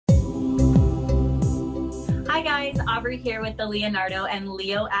Hi guys, Aubrey here with the Leonardo and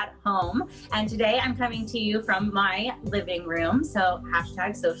Leo at Home. And today I'm coming to you from my living room, so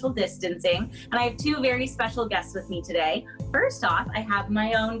hashtag social distancing. And I have two very special guests with me today. First off, I have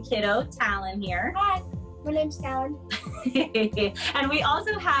my own kiddo, Talon, here. Hi, my name's Talon. And we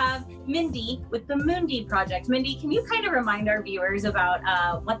also have Mundi with the Mundi Project. Mundi, can you kind of remind our viewers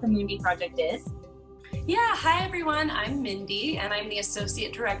about what the Mundi Project is? Yeah, hi everyone, I'm Mindy and I'm the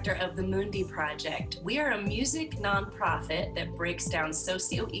Associate Director of the Mundi Project. We are a music nonprofit that breaks down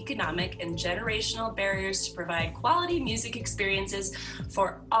socioeconomic and generational barriers to provide quality music experiences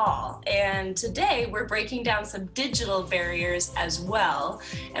for all. And today we're breaking down some digital barriers as well,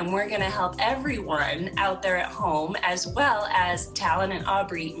 and we're going to help everyone out there at home, as well as Talon and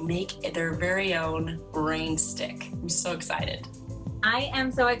Aubrey, make their very own rain stick. I'm so excited. I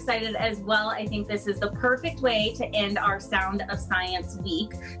am so excited as well. I think this is the perfect way to end our Sound of Science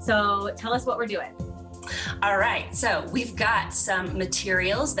week. So tell us what we're doing. All right, so we've got some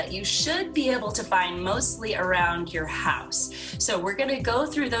materials that you should be able to find mostly around your house. So we're gonna go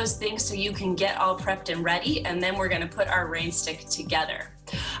through those things so you can get all prepped and ready, and then we're gonna put our rain stick together.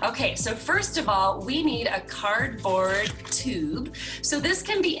 Okay, so first of all, we need a cardboard tube. So this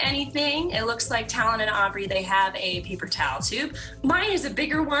can be anything. It looks like Talon and Aubrey, they have a paper towel tube. Mine is a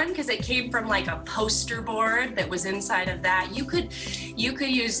bigger one because it came from like a poster board that was inside of that. You could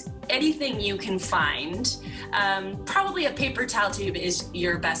use anything you can find. Probably a paper towel tube is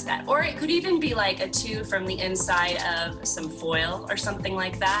your best bet. Or it could even be like a tube from the inside of some foil or something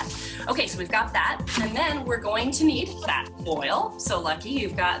like that. Okay, so we've got that. And then we're going to need that foil. So lucky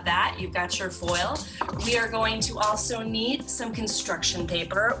you've got that, you've got your foil. We are going to also need some construction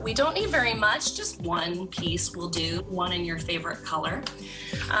paper. We don't need very much, just one piece will do, one in your favorite color.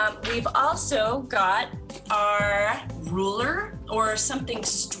 We've also got our ruler or something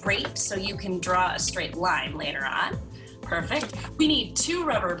straight so you can draw a straight line later on. Perfect. We need 2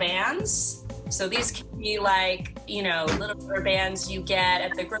 rubber bands. So these can be like, you know, little rubber bands you get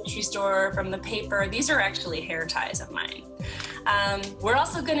at the grocery store from the paper. These are actually hair ties of mine. We're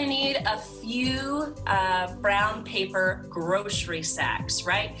also going to need a few brown paper grocery sacks,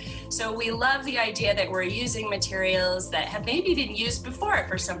 right? So we love the idea that we're using materials that have maybe been used before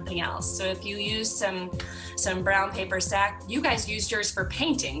for something else. So if you use some brown paper sack, you guys used yours for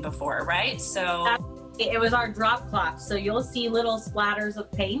painting before, right? So it was our drop cloth. So you'll see little splatters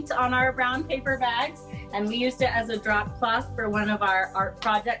of paint on our brown paper bags. And we used it as a drop cloth for one of our art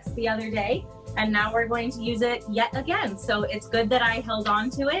projects the other day. And now we're going to use it yet again. So it's good that I held on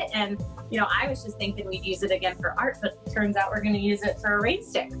to it. And, you know, I was just thinking we'd use it again for art, but it turns out we're going to use it for a rain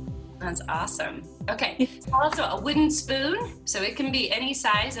stick. That's awesome. Okay, also a wooden spoon. So it can be any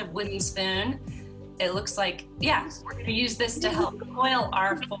size of wooden spoon. It looks like, yeah, we're going to use this to help foil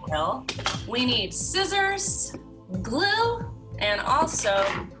our foil. We need scissors, glue, and also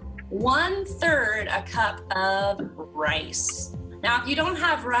 1/3 a cup of rice. Now, if you don't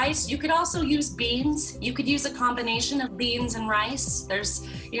have rice, you could also use beans. You could use a combination of beans and rice. There's,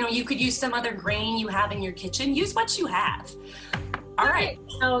 you know, you could use some other grain you have in your kitchen. Use what you have. All right.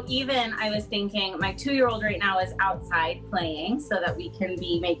 So even I was thinking my 2-year-old right now is outside playing so that we can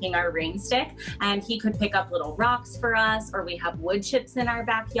be making our rain stick, and he could pick up little rocks for us, or we have wood chips in our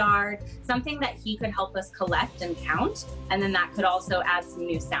backyard, something that he could help us collect and count. And then that could also add some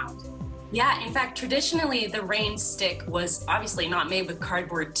new sound. Yeah, in fact, traditionally the rain stick was obviously not made with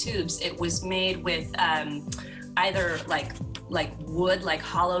cardboard tubes. It was made with either like wood, like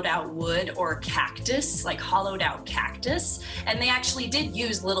hollowed out wood, or cactus, like hollowed out cactus. And they actually did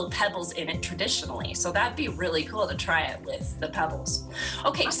use little pebbles in it traditionally. So that'd be really cool to try it with the pebbles.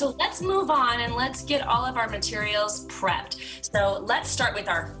 Okay, so let's move on and let's get all of our materials prepped. So let's start with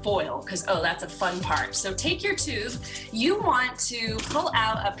our foil, because, oh, that's a fun part. So take your tube. You want to pull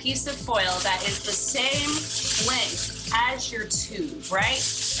out a piece of foil that is the same length as your tube, right?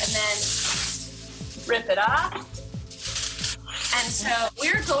 And then rip it off. And so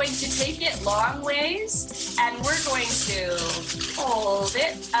we're going to take it long ways, and we're going to fold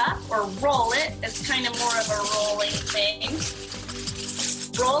it up or roll it. It's kind of more of a rolling thing.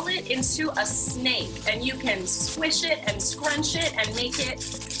 Roll it into a snake, and you can squish it and scrunch it and make it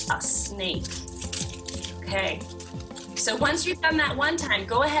a snake. Okay. So once you've done that one time,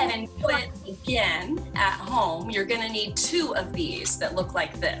 go ahead and do it again at home. You're going to need 2 of these that look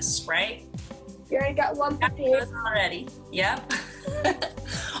like this, right? You already got one prepared. Already. Yep.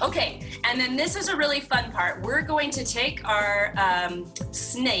 Okay, and then this is a really fun part. We're going to take our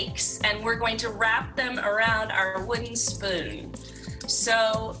snakes and we're going to wrap them around our wooden spoon.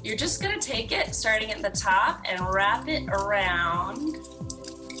 So you're just going to take it starting at the top and wrap it around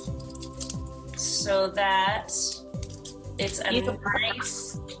so that it's a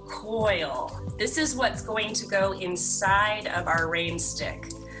nice coil. This is what's going to go inside of our rain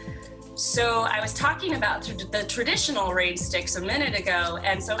stick. So I was talking about the traditional rain sticks a minute ago,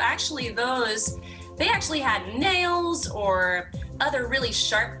 and so actually they actually had nails or other really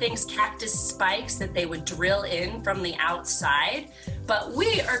sharp things, cactus spikes that they would drill in from the outside. But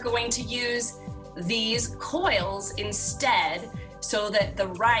we are going to use these coils instead, so that the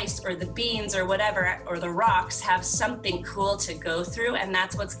rice or the beans or whatever, or the rocks, have something cool to go through, and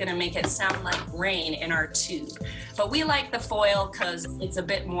that's what's gonna make it sound like rain in our tube. But we like the foil because it's a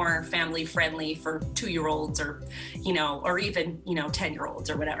bit more family friendly for 2-year-olds or, you know, or even, you know, 10-year-olds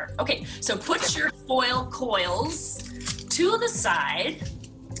or whatever. Okay, so put your foil coils to the side,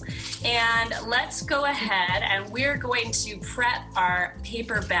 and let's go ahead and we're going to prep our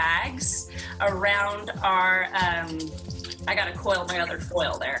paper bags around our, I gotta coil my other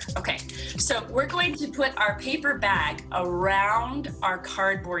foil there. Okay, so we're going to put our paper bag around our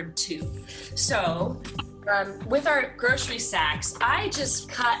cardboard tube. So with our grocery sacks, I just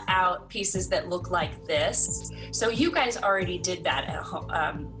cut out pieces that look like this. So you guys already did that at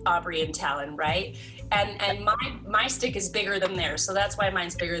Aubrey and Talon, right? And my stick is bigger than theirs, so that's why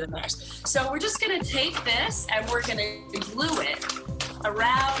mine's bigger than theirs. So we're just gonna take this and we're gonna glue it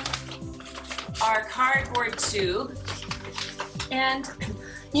around our cardboard tube. And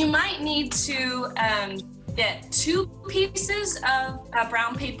you might need to get 2 pieces of a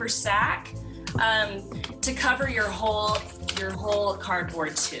brown paper sack to cover your whole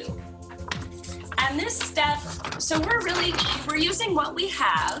cardboard tube. And this step, so we're using what we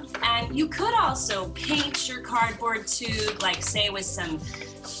have, and you could also paint your cardboard tube, like say with some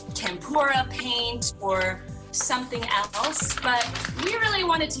tempera paint or something else, but we really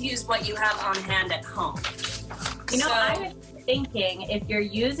wanted to use what you have on hand at home. You know, I was thinking if you're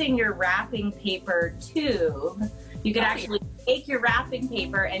using your wrapping paper tube, you could actually take your wrapping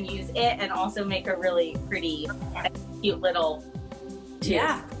paper and use it and also make a really pretty, cute little tube.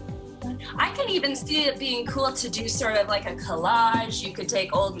 Yeah. I can even see it being cool to do sort of like a collage. You could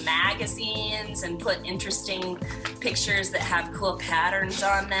take old magazines and put interesting pictures that have cool patterns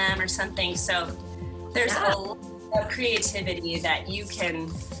on them or something. So there's a lot of creativity that you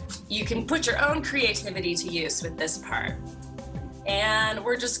can put your own creativity to use with this part. And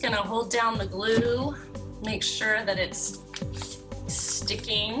we're just gonna hold down the glue, make sure that it's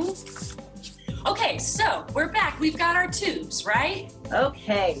sticking. Okay, so we're back. We've got our tubes, right?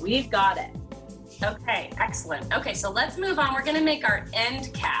 Okay, we've got it. Okay, excellent. Okay, so let's move on. We're gonna make our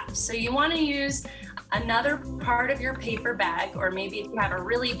end caps. So you wanna use another part of your paper bag, or maybe if you have a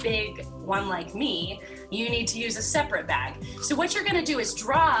really big one like me, you need to use a separate bag. So what you're gonna do is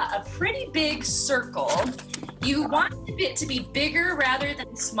draw a pretty big circle. You want it to be bigger rather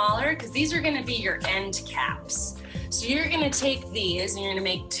than smaller, because these are gonna be your end caps. So you're gonna take these and you're gonna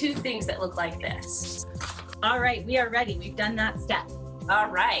make 2 things that look like this. All right, we are ready. We've done that step. All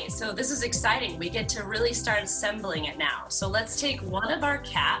right, so this is exciting. We get to really start assembling it now. So let's take one of our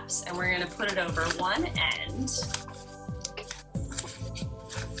caps and we're gonna put it over one end.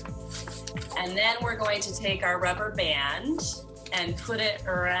 And then we're going to take our rubber band and put it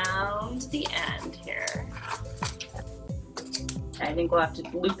around the end here. I think we'll have to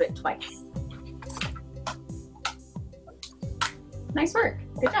loop it twice. Nice work.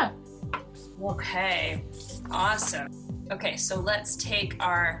 Good job. Okay, awesome. Okay, so let's take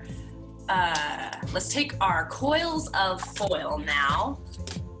our coils of foil now.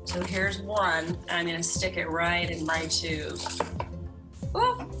 So here's one. I'm gonna stick it right in my tube.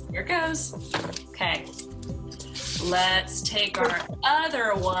 Oh, here it goes. Okay, let's take our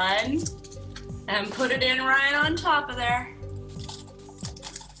other one and put it in right on top of there.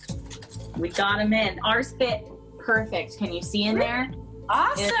 We got them in. Ours fit perfect. Can you see in there?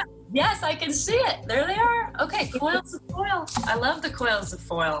 Awesome. Yes, I can see it. There they are. Okay, coils of foil. I love the coils of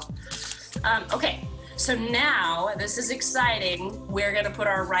foil. Okay, so now, this is exciting. We're gonna put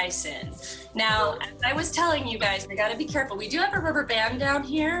our rice in. Now, as I was telling you guys, we gotta be careful. We do have a rubber band down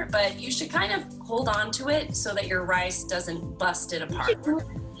here, but you should kind of hold on to it so that your rice doesn't bust it apart. We're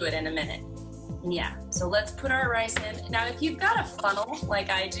gonna do it in a minute. Yeah, so let's put our rice in. Now, if you've got a funnel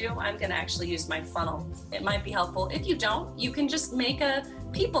like I do, I'm gonna actually use my funnel. It might be helpful. If you don't, you can just make a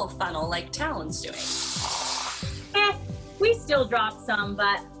people funnel like Talon's doing. We still drop some,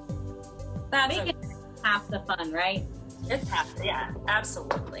 but That's make it half the fun, right? It's half, yeah,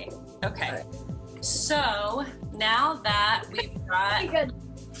 absolutely. Okay, so now that we've got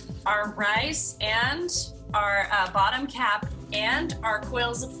our rice and our bottom cap and our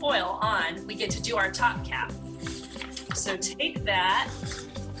coils of foil on, we get to do our top cap. So take that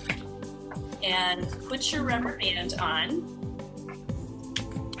and put your rubber band on.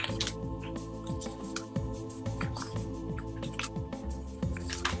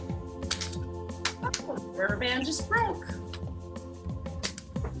 Oh, rubber band just broke.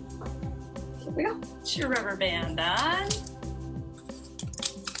 Here we go. Put your rubber band on.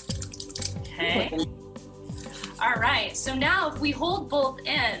 Okay. All right, so now if we hold both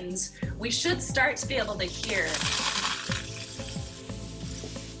ends, we should start to be able to hear.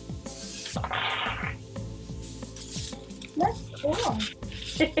 That's cool.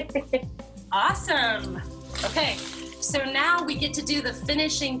 Awesome. Okay, so now we get to do the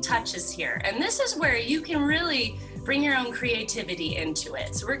finishing touches here. And this is where you can really bring your own creativity into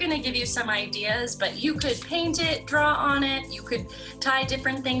it. So we're gonna give you some ideas, but you could paint it, draw on it, you could tie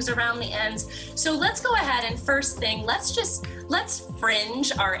different things around the ends. So let's go ahead and first thing, let's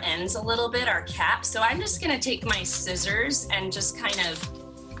fringe our ends a little bit, our cap. So I'm just gonna take my scissors and just kind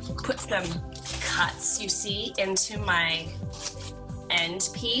of put some cuts, you see, into my end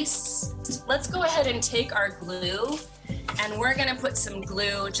piece. Let's go ahead and take our glue, and we're gonna put some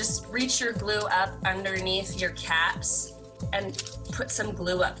glue. Just reach your glue up underneath your caps and put some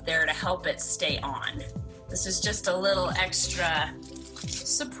glue up there to help it stay on. This is just a little extra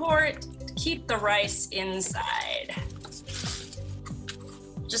support to keep the rice inside.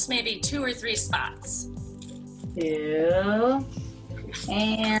 Just maybe 2 or 3 spots. 2,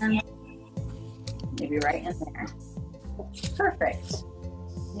 and maybe right in there. Perfect.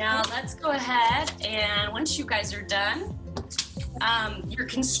 Now let's go ahead, and once you guys are done, your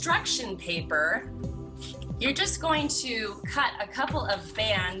construction paper, you're just going to cut a couple of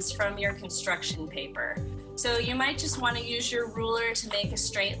bands from your construction paper. So you might just want to use your ruler to make a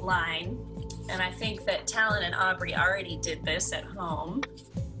straight line. And I think that Talon and Aubrey already did this at home.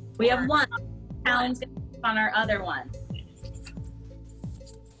 We have one. Talon's on our other one.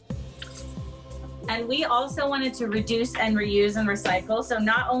 And we also wanted to reduce and reuse and recycle. So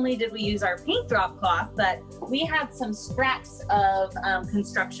not only did we use our paint drop cloth, but we had some scraps of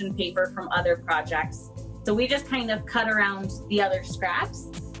construction paper from other projects. So we just kind of cut around the other scraps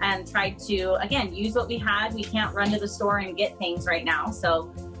and tried to, again, use what we had. We can't run to the store and get things right now.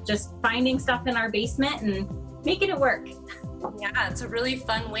 So just finding stuff in our basement and making it work. Yeah, it's a really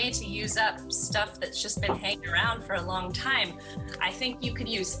fun way to use up stuff that's just been hanging around for a long time. I think you could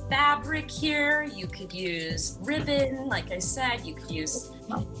use fabric here, you could use ribbon, like I said, you could use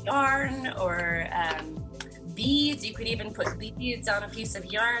yarn or beads. You could even put beads on a piece of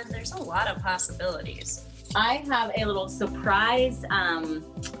yarn. There's a lot of possibilities. I have a little surprise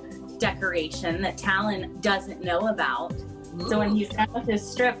decoration that Talon doesn't know about. Ooh. So when he's done with his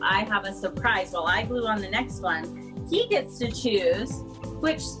strip, I have a surprise. While I glue on the next one, he gets to choose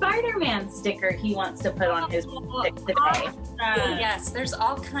which Spider-Man sticker he wants to put on his stick today. Yes, there's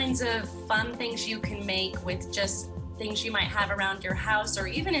all kinds of fun things you can make with just things you might have around your house, or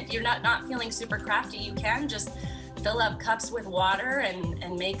even if you're not feeling super crafty, you can just fill up cups with water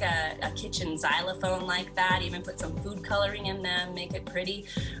and make a kitchen xylophone like that, even put some food coloring in them, make it pretty.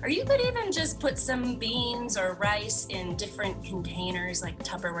 Or you could even just put some beans or rice in different containers, like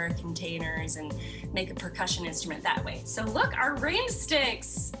Tupperware containers, and make a percussion instrument that way. So look, our rain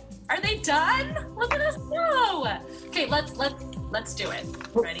sticks. Are they done? Look at us go. Okay, let's do it.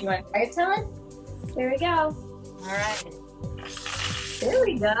 Ready? You want to try it, Talon? There we go. All right. There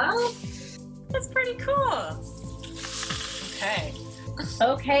we go. That's pretty cool. Okay.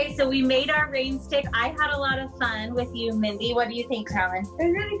 Okay, so we made our rain stick. I had a lot of fun with you, Mindy. What do you think, Talon? It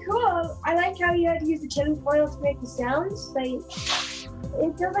was really cool. I like how you had to use the tin foil to make the sounds. Like,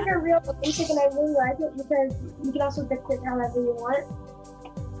 it feels like a real rain stick, and I really like it because you can also fix it however you want.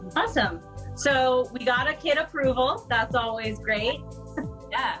 Awesome. So we got a kid approval. That's always great.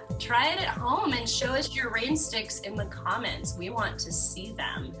 Yeah, try it at home and show us your rain sticks in the comments. We want to see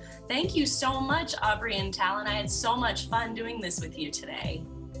them. Thank you so much, Aubrey and Talon. I had so much fun doing this with you today.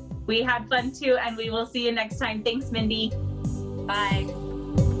 We had fun too, and we will see you next time. Thanks, Mindy. Bye.